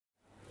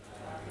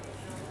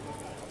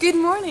Good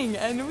morning,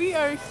 and we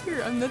are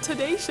here on the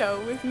Today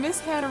Show with Miss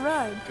Hannah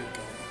Rudd.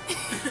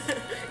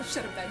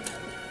 Shut up, Ben.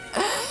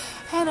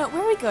 Hannah,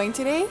 where are we going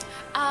today?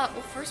 Well,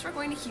 first we're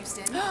going to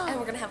Houston, and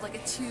we're going to have like a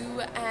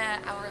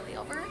 2-hour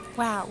layover.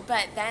 Wow.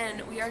 But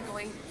then we are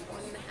going 1.5,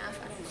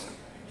 I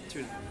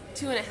don't know.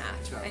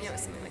 2.5. I know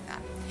it's something like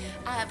that.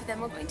 But then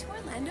we're going to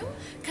Orlando,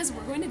 because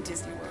we're going to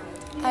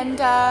DisneyWorld.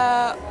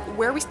 And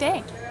where are we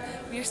staying?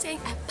 We are staying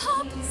at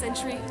Pop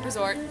Century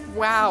Resort.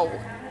 Wow.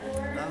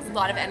 A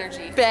lot of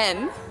energy.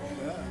 Ben,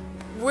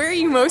 where are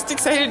you most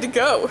excited to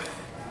go?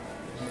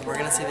 We're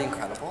gonna see The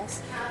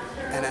Incredibles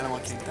and Animal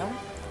Kingdom,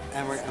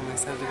 and I'm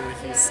excited to go to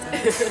Houston.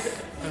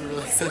 I'm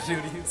really excited to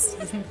go to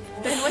Houston.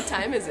 Ben, what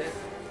time is it?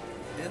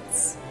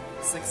 It's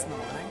 6 in the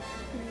morning.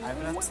 I've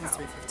been up since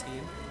 3:15.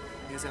 You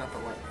guys got up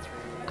at what?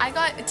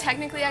 3?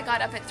 Technically I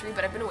got up at 3,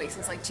 but I've been awake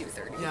since like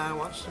 2:30. Yeah, I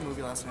watched a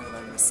movie last night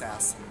about an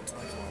assassin until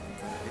like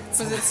 11:30.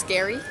 Was it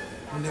scary?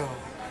 No,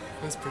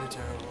 it was pretty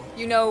terrible.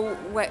 You know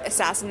what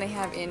assassin they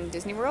have in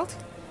Disney World?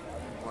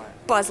 What?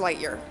 Buzz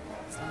Lightyear.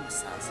 It's not an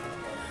assassin.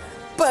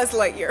 Buzz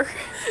Lightyear.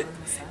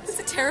 It's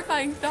a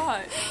terrifying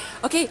thought.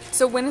 Okay,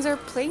 so when is our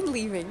plane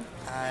leaving?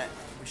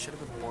 We should have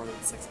been boarded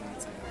 6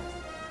 minutes ago.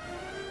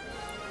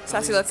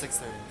 Sassy look.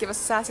 6:30. Give us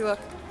a sassy look.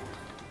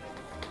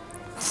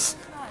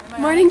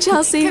 Morning,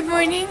 Chelsea. Good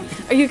morning.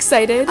 Are you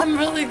excited? I'm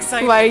really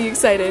excited. Why are you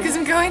excited? Because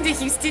I'm going to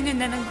Houston and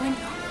then I'm going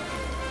to...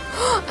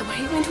 And why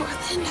are you going to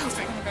Orlando? I'm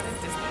going to go to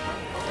Disney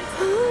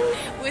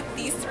with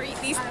these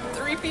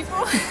three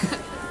people.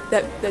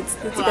 That's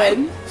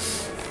good.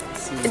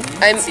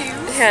 I'm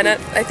Hannah.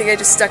 I think I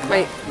just stuck my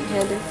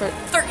hand in front.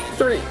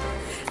 Three.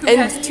 Who And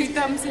has 2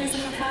 thumbs and is a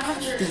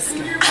Hufflepuff? This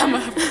guy. I'm a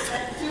Hufflepuff.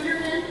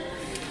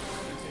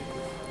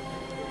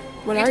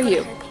 what are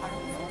you?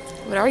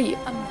 What are you?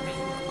 I'm a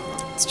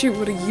Ravenclaw. It's true.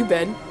 What are you,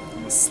 Ben?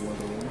 I'm a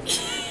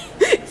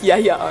Slytherin. Yeah,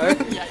 you are.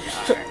 Yeah,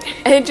 you are.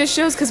 And it just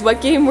shows because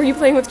what game were you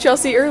playing with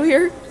Chelsea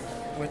earlier?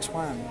 Which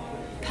one?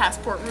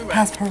 Passport roulette.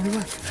 Passport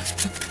roulette.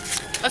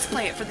 Let's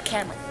play it for the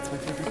camera. It's my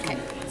favorite Okay,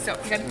 game. so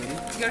you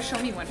gotta show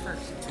me one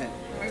first. Okay.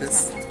 Where's my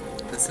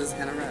passport? This is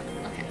Hannah Red.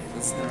 Okay.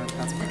 This is Hannah Red's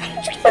passport.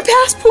 My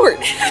passport.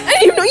 I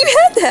didn't even know you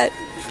had that.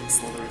 I'm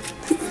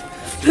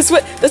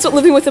Slytherin. That's what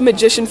living with a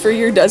magician for a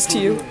year does to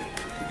you.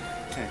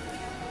 Okay.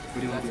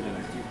 What do you want to do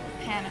today?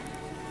 Hannah.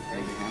 Are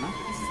you Hannah?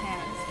 This is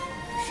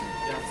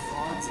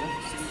Hannah's.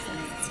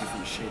 It's a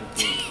different shade of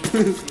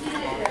blue.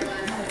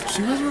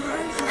 She was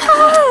right.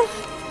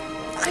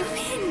 I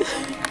win.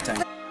 Dang.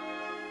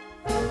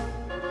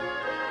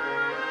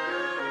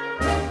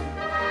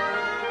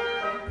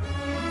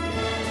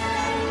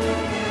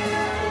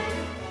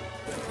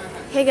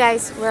 Hey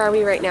guys, where are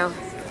we right now?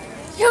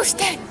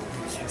 Houston!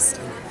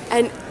 Houston.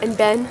 And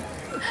Ben,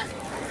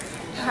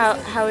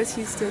 how is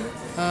Houston?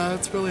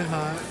 It's really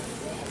hot.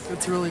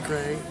 It's really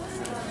great.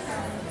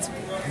 It's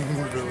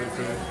really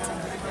great.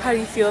 How do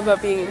you feel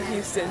about being in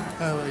Houston?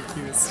 I like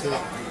Houston.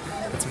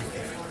 It's my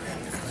favorite.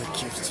 I like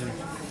Houston.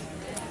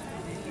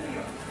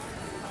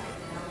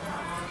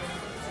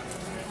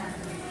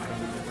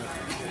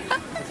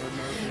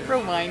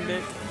 Rewind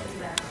it.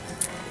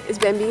 Is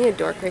Ben being a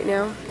dork right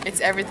now? It's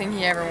everything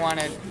he ever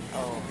wanted.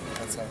 Oh,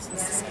 that's what I was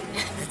supposed to say.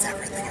 It's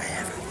everything I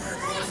ever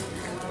wanted.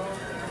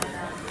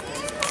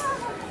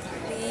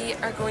 We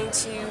are going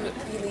to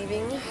be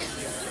leaving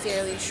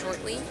fairly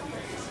shortly,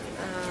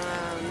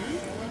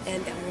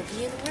 and then we'll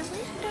be in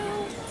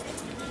Orlando.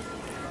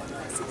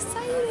 It's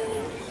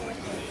exciting.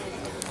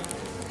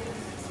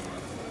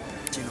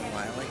 Do you know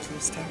why I like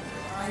Houston?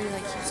 Why do you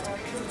like Houston?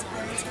 Because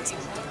it's Houston.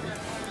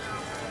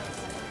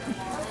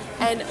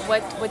 And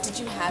what did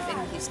you have in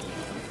Houston?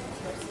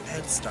 I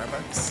had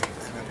Starbucks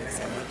and a big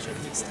sandwich in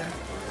Houston.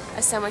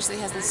 A sandwich that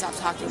he hasn't stopped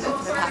talking about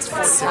for the past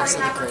 4 It's seriously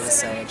times. the greatest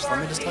sandwich. Let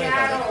me just tell you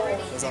about it.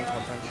 It was on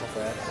pumpernickel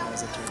bread and it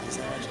was a turkey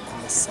sandwich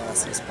and the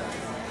sauciest part.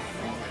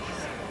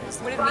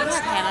 What did we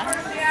have, Hannah?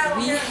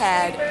 We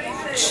had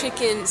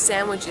chicken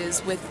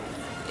sandwiches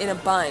in a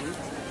bun.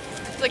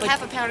 Like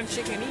half a pound of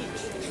chicken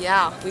each.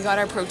 Yeah, we got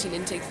our protein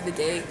intake for the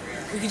day.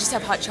 We could just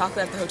have hot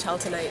chocolate at the hotel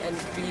tonight and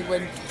we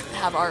would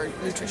have our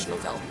nutritional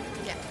fill.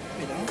 Yeah.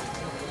 Maybe don't.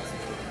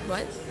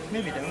 What?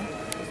 Maybe don't. I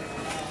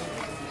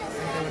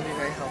think that would be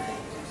very healthy.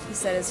 He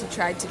said as he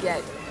tried to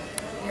get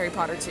Harry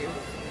Potter too.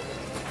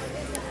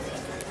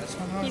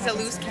 He's a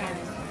loose cannon.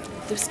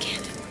 Loose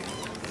cannon.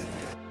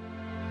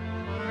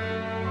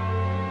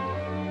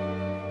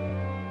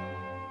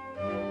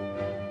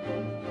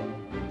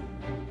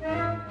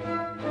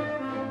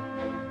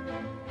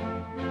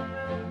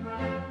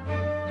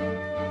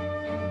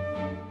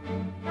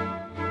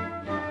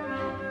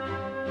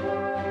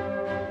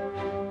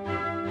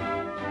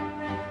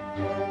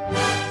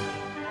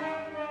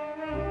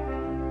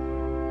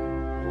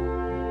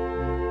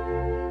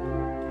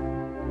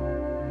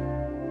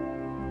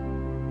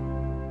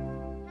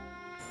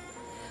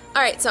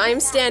 Alright, so I'm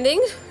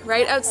standing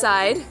right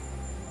outside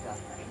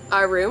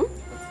our room.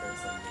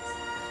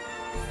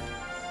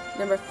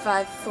 Number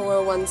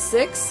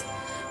 5416.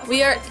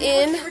 We are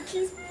in...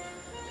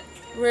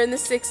 We're in the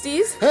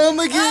 60s. Oh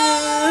my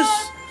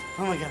gosh!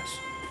 Oh my gosh.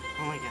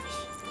 Oh my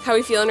gosh. How are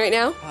we feeling right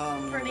now?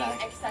 Pretty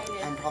excited.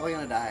 I'm probably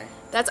gonna die.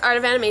 That's Art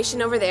of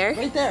Animation over there.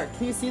 Right there.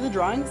 Can you see the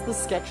drawings? The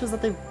sketches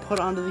that they've put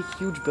onto the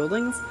huge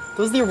buildings?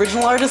 Those are the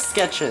original artist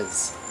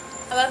sketches.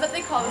 I love that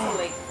they call this a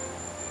lake.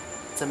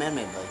 It's a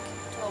man-made lake.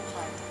 It's a little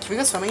pond. Can we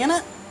go swimming in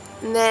it?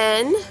 And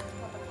then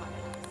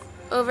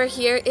over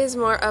here is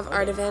more of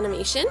Art of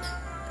Animation.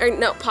 Or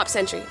no, Pop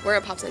Century. We're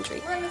at Pop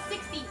Century. We're in the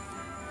 60s.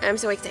 I'm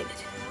so excited.